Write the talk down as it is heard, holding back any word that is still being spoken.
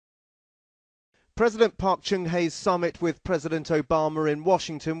President Park Chung-hye's summit with President Obama in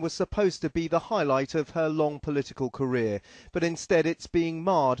Washington was supposed to be the highlight of her long political career, but instead it's being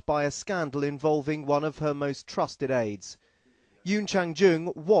marred by a scandal involving one of her most trusted aides. Yoon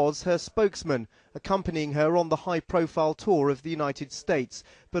Chang-jung was her spokesman, accompanying her on the high-profile tour of the United States,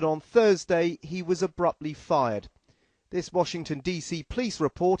 but on Thursday he was abruptly fired. This Washington, D.C. police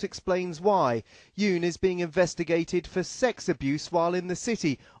report explains why. Yoon is being investigated for sex abuse while in the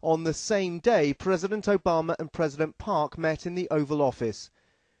city on the same day President Obama and President Park met in the Oval Office.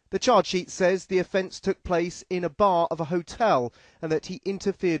 The charge sheet says the offence took place in a bar of a hotel and that he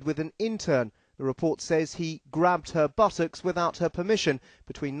interfered with an intern. The report says he grabbed her buttocks without her permission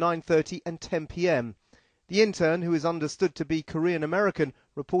between 9:30 and 10 p.m. The intern, who is understood to be Korean American,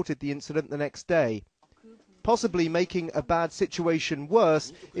 reported the incident the next day. Possibly making a bad situation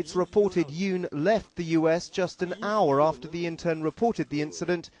worse, it's reported Yoon left the US just an hour after the intern reported the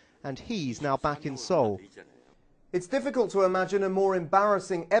incident, and he's now back in Seoul. It's difficult to imagine a more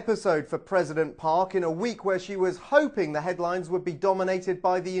embarrassing episode for President Park in a week where she was hoping the headlines would be dominated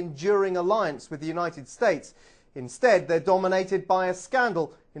by the enduring alliance with the United States. Instead, they're dominated by a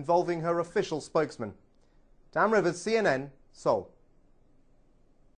scandal involving her official spokesman. Dan Rivers, CNN, Seoul.